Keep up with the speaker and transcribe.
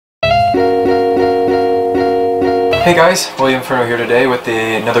Hey guys, William Inferno here today with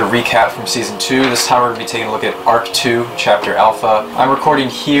another recap from Season 2. This time we're going to be taking a look at Arc 2, Chapter Alpha. I'm recording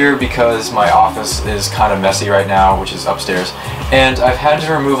here because my office is kind of messy right now, which is upstairs, and I've had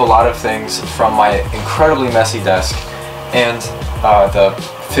to remove a lot of things from my incredibly messy desk and the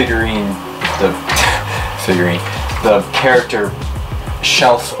character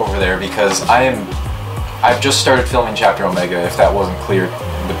shelf over there because I've just started filming Chapter Omega, if that wasn't clear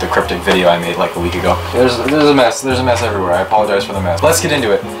with the cryptic video I made like a week ago. There's a mess everywhere. I apologize for the mess. Let's get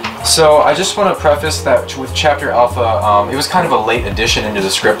into it. So I just want to preface that with Chapter Alpha, it was kind of a late addition into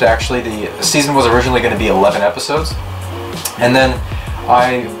the script actually. The season was originally going to be 11 episodes, and then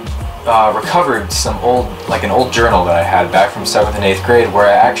I recovered some an old journal that I had back from 7th and 8th grade where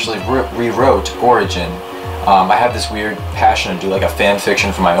I actually rewrote Origin. I had this weird passion to do like a fan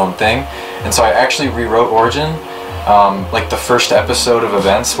fiction for my own thing, and so I actually rewrote Origin. Like the first episode of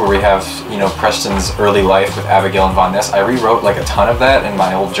events where we have, you know, Preston's early life with Abigail and Von Ness, I rewrote like a ton of that in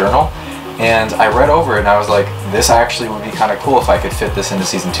my old journal, and I read over it and I was like, this actually would be kind of cool if I could fit this into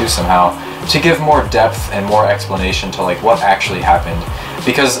Season 2 somehow, to give more depth and more explanation to like what actually happened.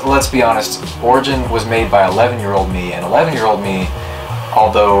 Because let's be honest, Origin was made by 11-year-old me, and 11-year-old me,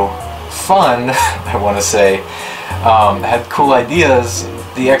 although fun, I want to say, had cool ideas,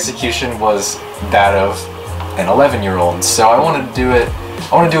 the execution was that of an 11-year-old. So I want to do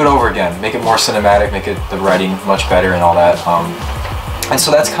it over again, make it more cinematic, make the writing much better and all that. And so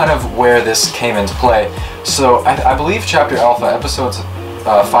that's kind of where this came into play. So I believe Chapter Alpha episodes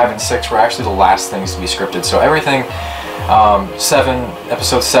 5 and 6 were actually the last things to be scripted. So everything,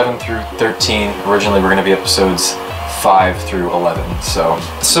 episodes 7 through 13 originally were going to be episodes 5 through 11. So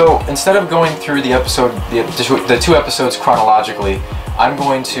instead of going through the two episodes chronologically, I'm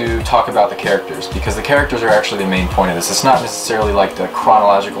going to talk about the characters, because the characters are actually the main point of this. It's not necessarily like the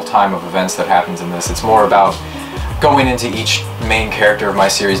chronological time of events that happens in this. It's more about going into each main character of my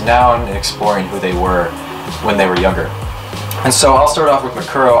series now and exploring who they were when they were younger. And so I'll start off with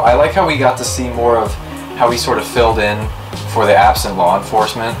Makuro. I like how we got to see more of how he sort of filled in for the absent law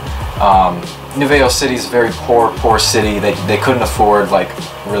enforcement. Nuveo City is a very poor city. They couldn't afford like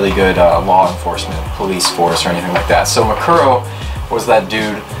really good law enforcement, police force or anything like that. So Makuro was that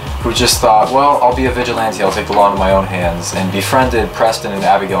dude who just thought, well, I'll be a vigilante, I'll take the law into my own hands, and befriended Preston and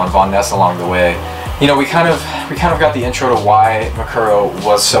Abigail and Von Ness along the way. You know, we kind of got the intro to why Makuro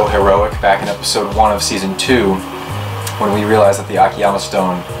was so heroic back in episode 1 of Season 2, when we realized that the Akiyama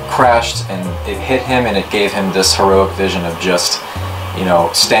Stone crashed and it hit him, and it gave him this heroic vision of just, you know,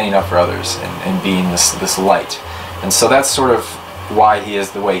 standing up for others and being this light. And so that's sort of why he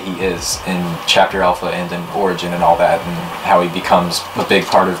is the way he is in Chapter Alpha and in Origin and all that, and how he becomes a big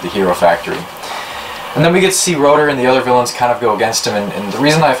part of the Hero Factory. And then we get to see Rotor and the other villains kind of go against him, and the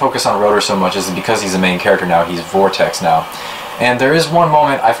reason I focus on Rotor so much is because he's the main character now. He's Vortex now. And there is one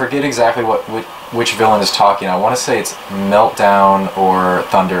moment, I forget exactly which villain is talking. I want to say it's Meltdown or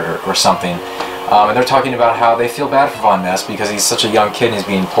Thunder or something. And they're talking about how they feel bad for Von Ness because he's such a young kid and he's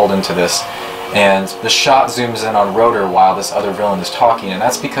being pulled into this. And the shot zooms in on Rotor while this other villain is talking, and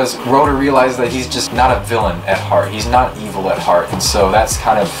that's because Rotor realizes that he's just not a villain at heart. He's not evil at heart, and so that's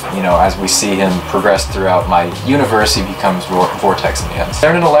kind of, you know, as we see him progress throughout my universe, he becomes Vortex in the end.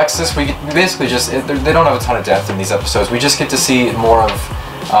 Aaron and Alexis, we basically just, they don't have a ton of depth in these episodes. We just get to see more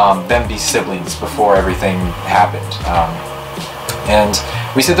of them be siblings before everything happened. And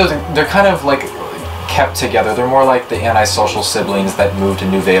we see they're kind of like kept together. They're more like the antisocial siblings that moved to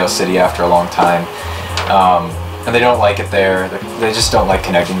Nuveo City after a long time, and they don't like it there. They just don't like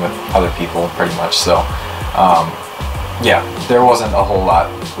connecting with other people, pretty much. So yeah, there wasn't a whole lot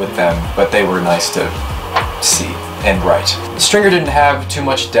with them, but they were nice to see and write. Stringer didn't have too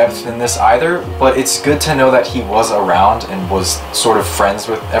much depth in this either, but it's good to know that he was around and was sort of friends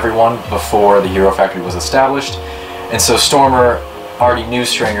with everyone before the Hero Factory was established, and so Stormer already knew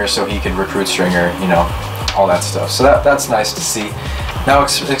Stringer, so he could recruit Stringer, you know, all that stuff. So that's nice to see. Now,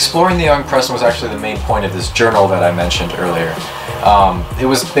 exploring the young Preston was actually the main point of this journal that I mentioned earlier. It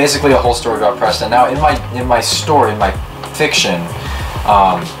was basically a whole story about Preston. Now, in my story, in my fiction,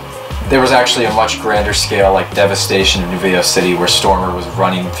 there was actually a much grander scale, like devastation in Nuveo City, where Stormer was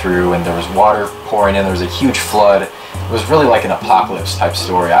running through, and there was water pouring in. There was a huge flood. It was really like an apocalypse type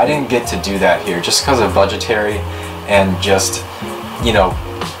story. I didn't get to do that here, just because of budgetary and just, you know,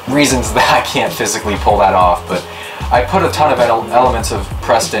 reasons that I can't physically pull that off. But I put a ton of elements of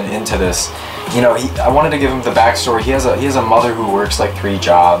Preston into this. You know, I wanted to give him the backstory. He has a mother who works like 3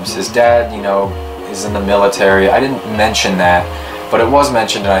 jobs. His dad, you know, is in the military. I didn't mention that, but it was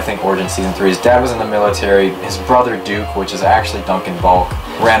mentioned in, I think, Origin Season 3. His dad was in the military. His brother Duke, which is actually Duncan Bulk,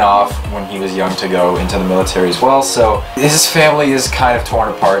 ran off when he was young to go into the military as well, so his family is kind of torn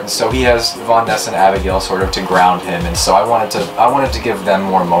apart, and so he has Von Ness and Abigail sort of to ground him, and so I wanted to give them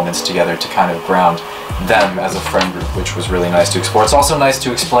more moments together to kind of ground them as a friend group, which was really nice to explore. It's also nice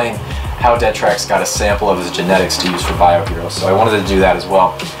to explain how Detrax got a sample of his genetics to use for Biohero, so I wanted to do that as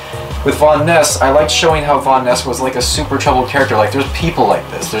well. With Von Ness, I liked showing how Von Ness was like a super troubled character. Like, there's people like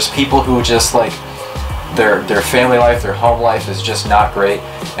this. There's people who just like, their family life, their home life is just not great.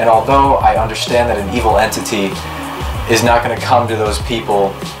 And although I understand that an evil entity is not going to come to those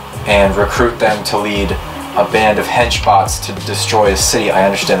people and recruit them to lead a band of henchbots to destroy a city, I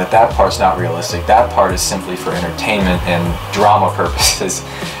understand that that part's not realistic. That part is simply for entertainment and drama purposes.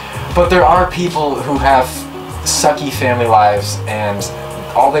 But there are people who have sucky family lives, and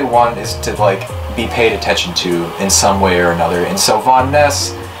all they want is to like be paid attention to in some way or another. And so Von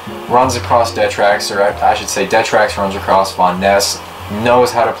Ness runs across Detrax, or I should say Detrax runs across Von Ness,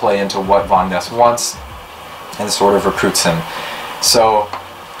 knows how to play into what Von Ness wants, and sort of recruits him. So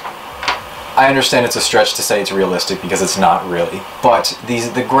I understand it's a stretch to say it's realistic, because it's not really. But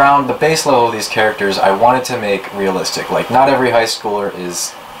the base level of these characters, I wanted to make realistic. Like, not every high schooler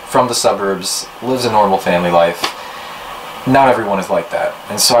is from the suburbs, lives a normal family life. Not everyone is like that,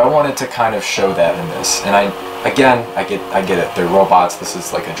 and so I wanted to kind of show that in this. And I get it. They're robots. This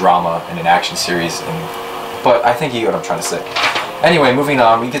is like a drama and an action series, but I think you get what I'm trying to say. Anyway, moving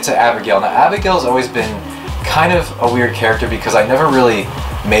on, we get to Abigail. Now, Abigail's always been kind of a weird character because I never really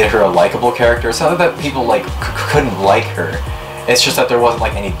made her a likable character. It's not that people like couldn't like her. It's just that there wasn't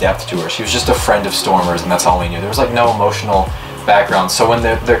like any depth to her. She was just a friend of Stormer's, and that's all we knew. There was like no emotional background. So when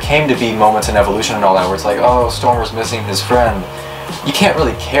there came to be moments in evolution and all that where it's like, oh, Stormer's missing his friend, you can't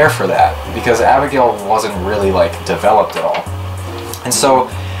really care for that because Abigail wasn't really like developed at all. And so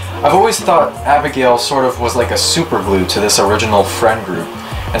I've always thought Abigail sort of was like a super glue to this original friend group,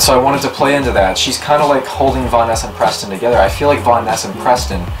 and so I wanted to play into that. She's kind of like holding Von Ness and Preston together. I feel like Von Ness and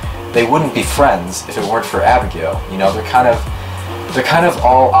Preston, they wouldn't be friends if it weren't for Abigail. You know, they're kind of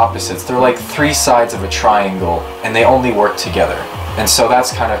all opposites. They're like three sides of a triangle, and they only work together. And so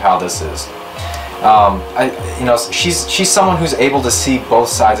that's kind of how this is. You know, she's someone who's able to see both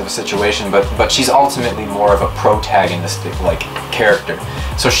sides of a situation, but she's ultimately more of a protagonistic like character.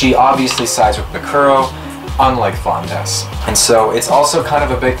 So she obviously sides with Bakuro, unlike Von Ness. And so it's also kind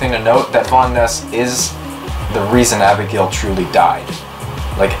of a big thing to note that Von Ness is the reason Abigail truly died.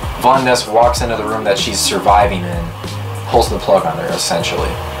 Like, Von Ness walks into the room that she's surviving in, pulls the plug on her, essentially,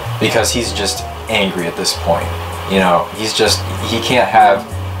 because he's just angry at this point. You know, he can't have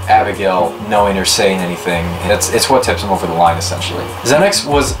Abigail knowing or saying anything. It's what tips him over the line, essentially. Xenix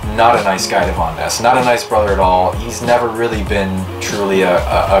was not a nice guy to Von Ness, not a nice brother at all. He's never really been truly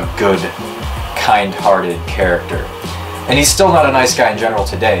a good, kind-hearted character. And he's still not a nice guy in general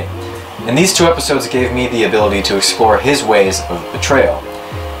today. And these two episodes gave me the ability to explore his ways of betrayal.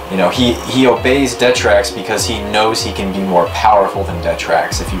 You know, he obeys Detrax because he knows he can be more powerful than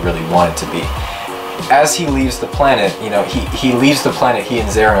Detrax if he really wanted to be. As he leaves the planet, you know, he leaves the planet he and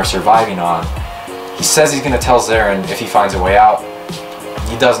Zarin are surviving on. He says he's going to tell Zarin if he finds a way out.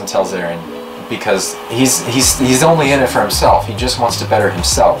 He doesn't tell Zarin because he's only in it for himself. He just wants to better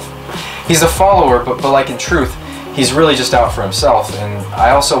himself. He's a follower, but like in truth, he's really just out for himself. And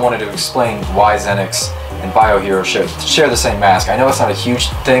I also wanted to explain why Xenix and Biohero share the same mask. I know it's not a huge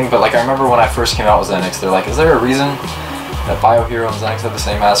thing, but like I remember when I first came out with Xenix, they're like, is there a reason that Biohero and Xenix have the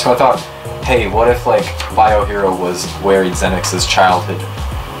same mask? So I thought, hey, what if like Biohero was wearing Xenix's childhood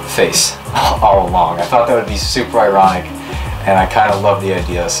face all along? I thought that would be super ironic, and I kind of love the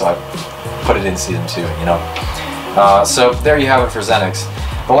idea, so I put it in season 2, you know. So there you have it for Xenix.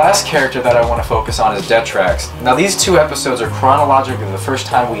 The last character that I want to focus on is Detrax. Now, these two episodes are chronologically the first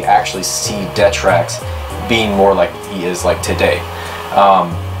time we actually see Detrax being more like he is like today.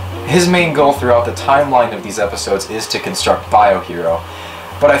 His main goal throughout the timeline of these episodes is to construct Biohero,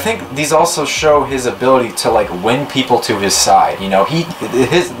 but I think these also show his ability to like win people to his side. You know,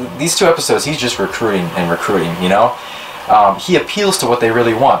 these two episodes, he's just recruiting and recruiting. You know, he appeals to what they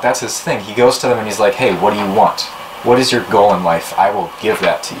really want. That's his thing. He goes to them and he's like, "Hey, what do you want? What is your goal in life? I will give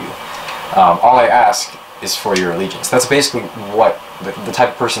that to you. All I ask is for your allegiance." That's basically what the type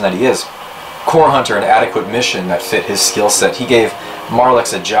of person that he is. Core Hunter, an adequate mission that fit his skill set. He gave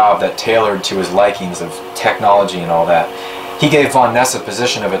Marlix a job that tailored to his likings of technology and all that. He gave Von Ness a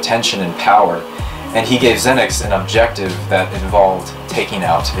position of attention and power, and he gave Xenix an objective that involved taking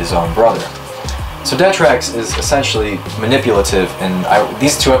out his own brother. So Detrax is essentially manipulative, and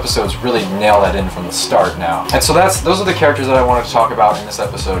these 2 episodes really nail that in from the start now. And so those are the characters that I wanted to talk about in this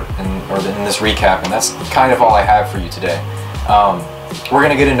episode, or in this recap, and that's kind of all I have for you today. We're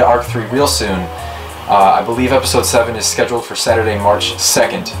gonna get into Arc 3 real soon. I believe episode 7 is scheduled for Saturday, March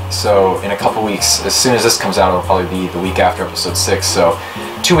 2nd, so in a couple weeks. As soon as this comes out, it'll probably be the week after episode 6, so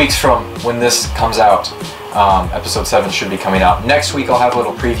 2 weeks from when this comes out, episode 7 should be coming out. Next week I'll have a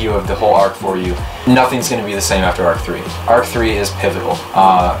little preview of the whole arc for you. Nothing's going to be the same after Arc 3. Arc 3 is pivotal,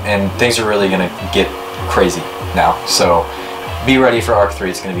 and things are really going to get crazy now, so be ready for Arc 3,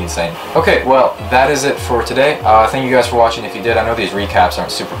 it's going to be insane. Okay, well, that is it for today. Thank you guys for watching. If you did, I know these recaps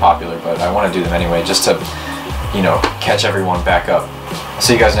aren't super popular, but I want to do them anyway, just to, you know, catch everyone back up.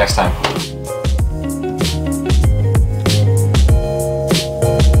 See you guys next time.